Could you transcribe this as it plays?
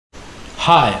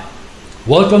Hi,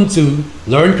 welcome to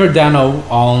Learn Cardano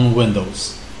on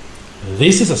Windows.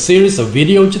 This is a series of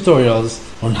video tutorials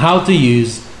on how to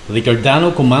use the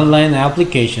Cardano command line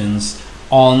applications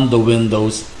on the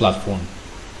Windows platform.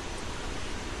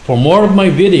 For more of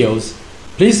my videos,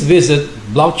 please visit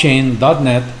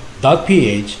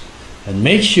blockchain.net.ph and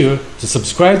make sure to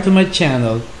subscribe to my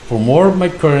channel for more of my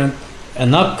current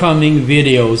and upcoming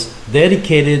videos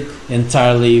dedicated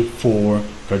entirely for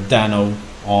Cardano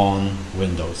on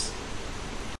Windows.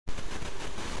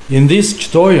 In this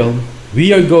tutorial,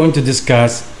 we are going to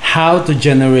discuss how to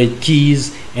generate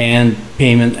keys and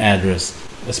payment address,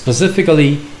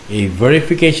 specifically a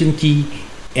verification key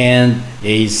and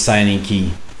a signing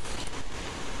key.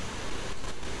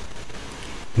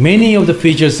 Many of the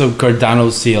features of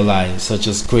Cardano CLI, such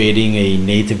as creating a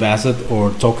native asset or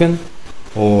token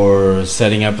or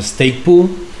setting up a stake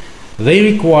pool, they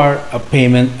require a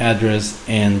payment address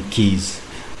and keys.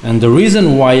 And the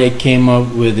reason why I came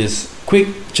up with this quick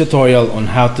tutorial on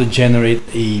how to generate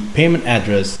a payment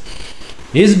address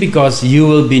is because you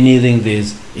will be needing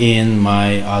this in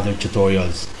my other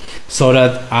tutorials, so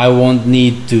that I won't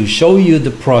need to show you the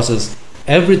process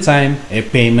every time a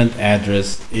payment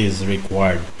address is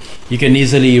required. You can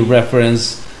easily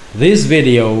reference this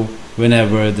video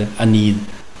whenever a need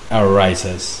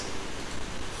arises.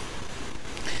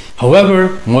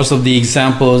 However, most of the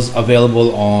examples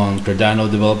available on Cardano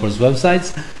developers'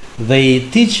 websites, they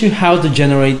teach you how to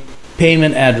generate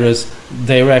payment address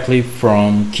directly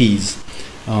from keys.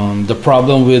 The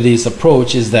problem with this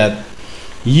approach is that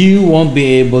you won't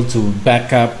be able to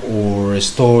back up or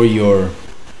restore your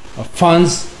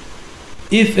funds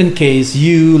if in case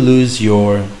you lose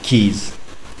your keys.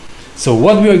 So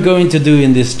what we are going to do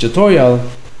in this tutorial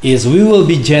is we will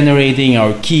be generating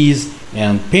our keys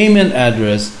and payment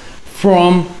address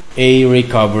from a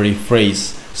recovery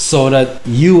phrase, so that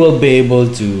you will be able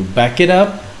to back it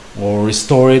up or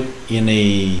restore it in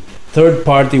a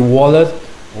third-party wallet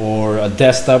or a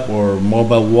desktop or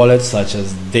mobile wallet such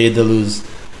as Daedalus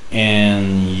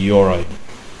and Yoroi.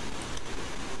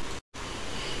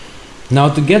 Now,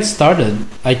 to get started,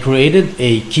 I created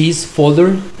a keys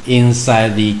folder inside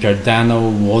the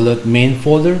Cardano wallet main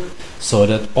folder, so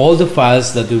that all the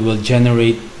files that we will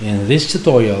generate in this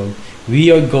tutorial,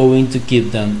 we are going to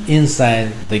keep them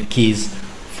inside the keys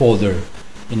folder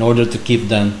in order to keep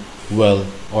them well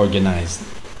organized.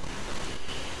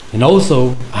 And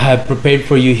also, I have prepared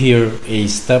for you here a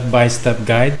step-by-step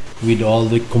guide with all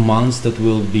the commands that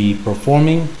we'll be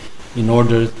performing in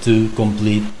order to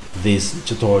complete this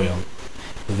tutorial.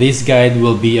 This guide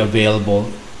will be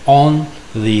available on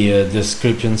the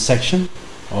description section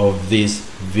of this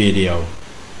video.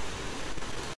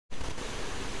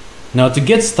 Now, to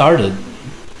get started,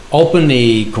 open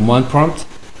a command prompt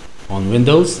on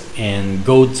Windows and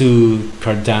go to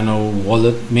Cardano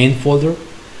wallet main folder,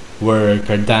 where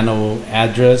Cardano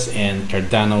address and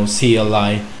Cardano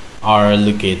CLI are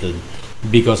located,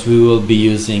 because we will be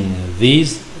using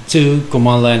these two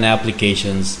command line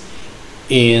applications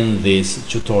in this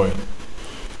tutorial.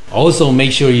 Also,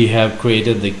 make sure you have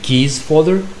created the keys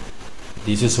folder.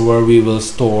 This is where we will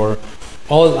store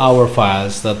all our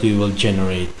files that we will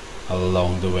generate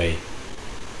along the way.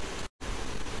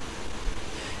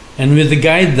 And with the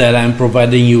guide that I'm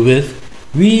providing you with,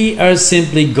 we are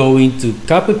simply going to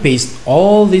copy paste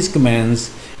all these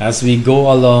commands as we go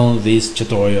along this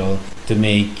tutorial to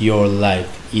make your life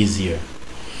easier.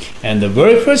 And the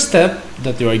very first step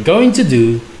that you are going to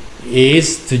do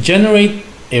is to generate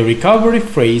a recovery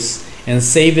phrase and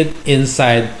save it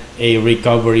inside a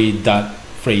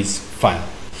recovery.phrase file.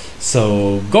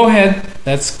 So go ahead,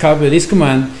 let's copy this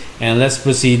command and let's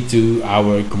proceed to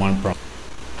our command prompt.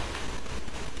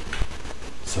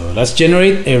 So let's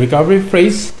generate a recovery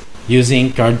phrase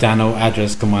using Cardano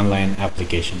address command line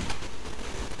application.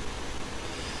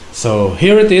 So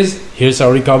here it is. Here's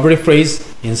our recovery phrase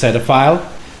inside a file.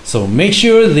 So make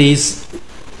sure this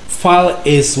file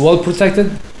is well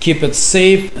protected. Keep it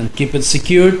safe and keep it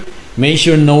secured. Make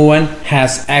sure no one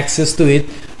has access to it,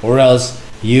 or else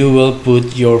you will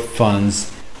put your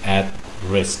funds at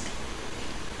risk.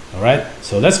 Alright,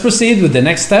 so let's proceed with the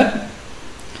next step,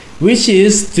 which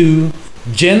is to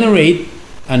generate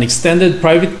an extended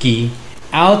private key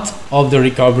out of the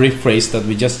recovery phrase that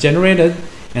we just generated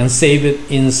and save it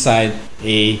inside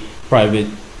a private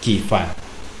key file.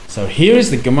 So here is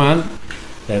the command.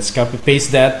 Let's copy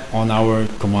paste that on our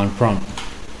command prompt.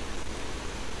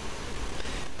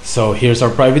 So here's our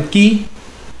private key.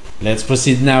 Let's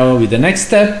proceed now with the next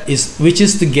step, which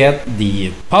is to get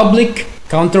the public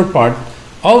counterpart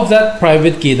of that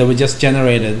private key that we just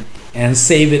generated and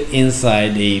save it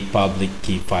inside a public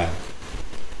key file.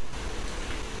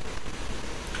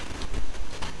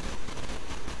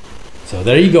 So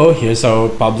there you go. Here's our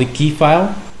public key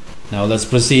file. Now let's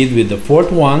proceed with the fourth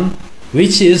one,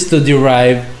 which is to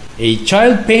derive a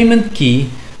child payment key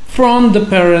from the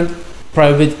parent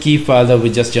private key file that we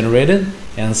just generated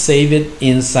and save it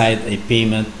inside a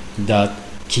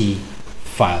payment.key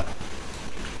file.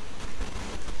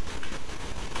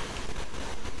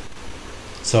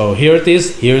 So here it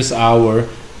is. Here's our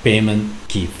payment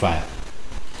key file.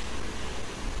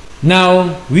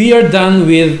 Now we are done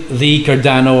with the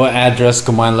Cardano address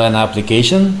command line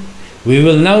application. We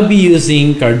will now be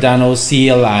using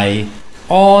cardano-cli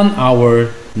on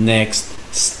our next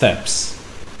steps.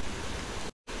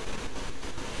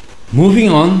 Moving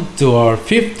on to our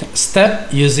fifth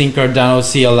step using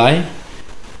cardano-cli,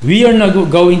 we are now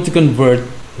going to convert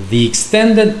the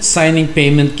extended signing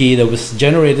payment key that was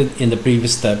generated in the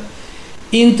previous step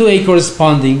into a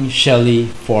corresponding Shelley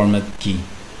format key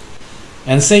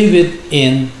and save it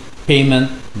in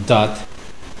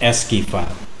payment.sc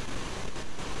file.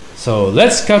 So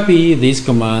let's copy this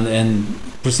command and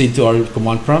proceed to our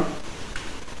command prompt.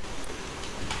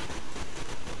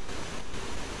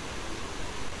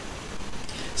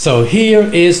 So here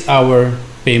is our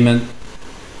payment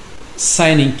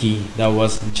signing key that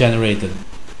was generated.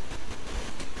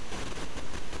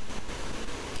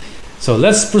 So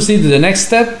let's proceed to the next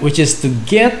step, which is to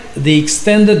get the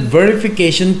extended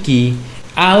verification key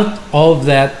out of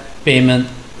that payment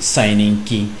signing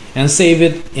key and save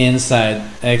it inside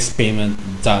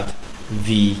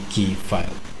xpayment.vkey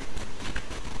file.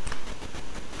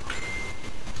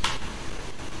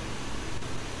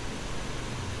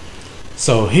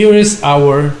 So here is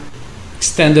our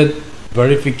extended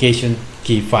verification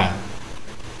key file.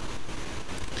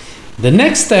 The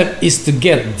next step is to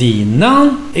get the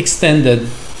non-extended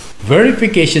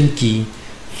verification key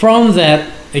from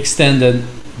that extended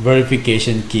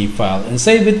verification key file and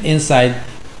save it inside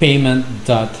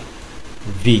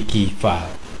payment.vkey file.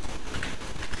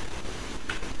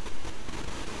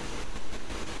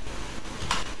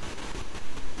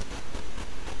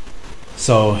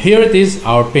 So here it is,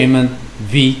 our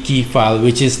payment.vkey file,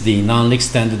 which is the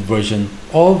non-extended version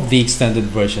of the extended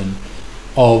version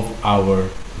of our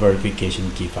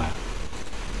verification key file.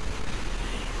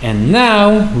 And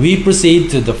now we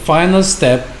proceed to the final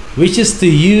step, which is to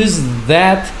use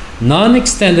that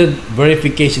non-extended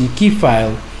verification key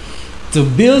file to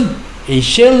build a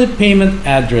Shelley payment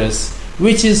address,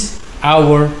 which is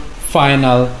our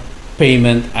final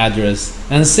payment address,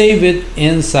 and save it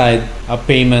inside a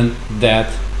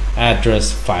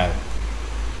payment.address file.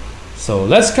 So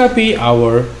let's copy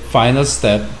our final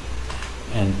step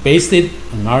and paste it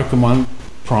in our command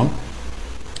prompt.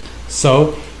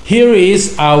 So here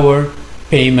is our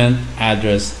payment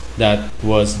address that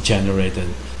was generated.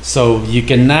 So you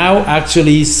can now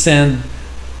actually send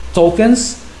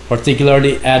tokens,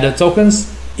 particularly ADA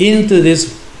tokens, into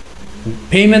this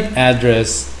payment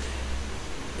address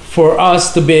for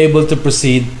us to be able to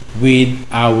proceed with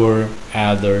our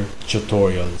other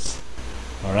tutorials.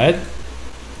 All right.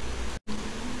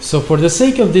 So for the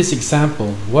sake of this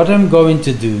example, what I'm going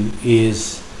to do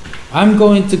is I'm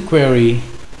going to query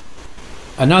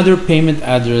another payment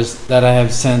address that I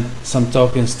have sent some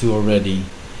tokens to already,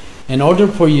 in order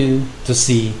for you to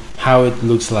see how it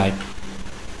looks like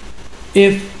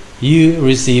if you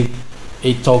receive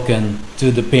a token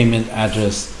to the payment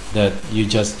address that you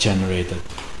just generated.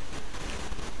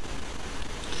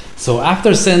 So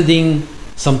after sending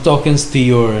some tokens to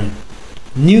your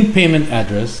new payment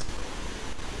address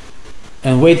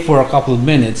and wait for a couple of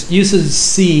minutes, you should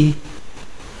see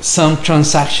some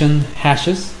transaction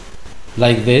hashes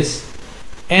like this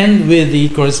and with the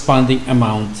corresponding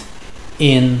amount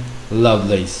in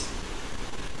Lovelace.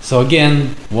 So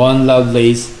again, one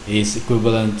Lovelace is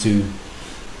equivalent to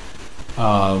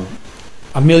a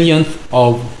millionth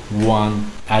of one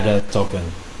ADA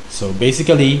token. So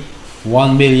basically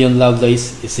 1 million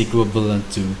Lovelace is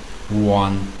equivalent to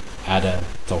one ADA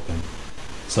token.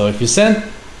 So if you send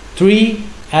 3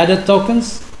 ADA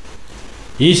tokens,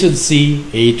 you should see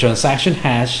a transaction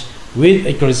hash with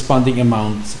a corresponding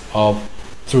amount of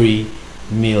 3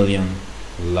 million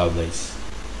Lovelace.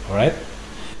 Alright,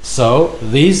 so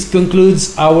this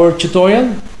concludes our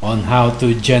tutorial on how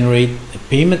to generate a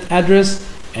payment address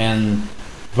and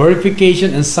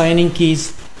verification and signing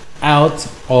keys out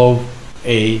of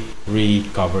a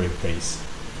recovery phrase.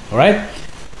 Alright,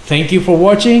 thank you for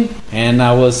watching, and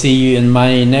I will see you in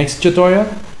my next tutorial.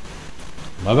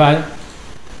 Bye bye.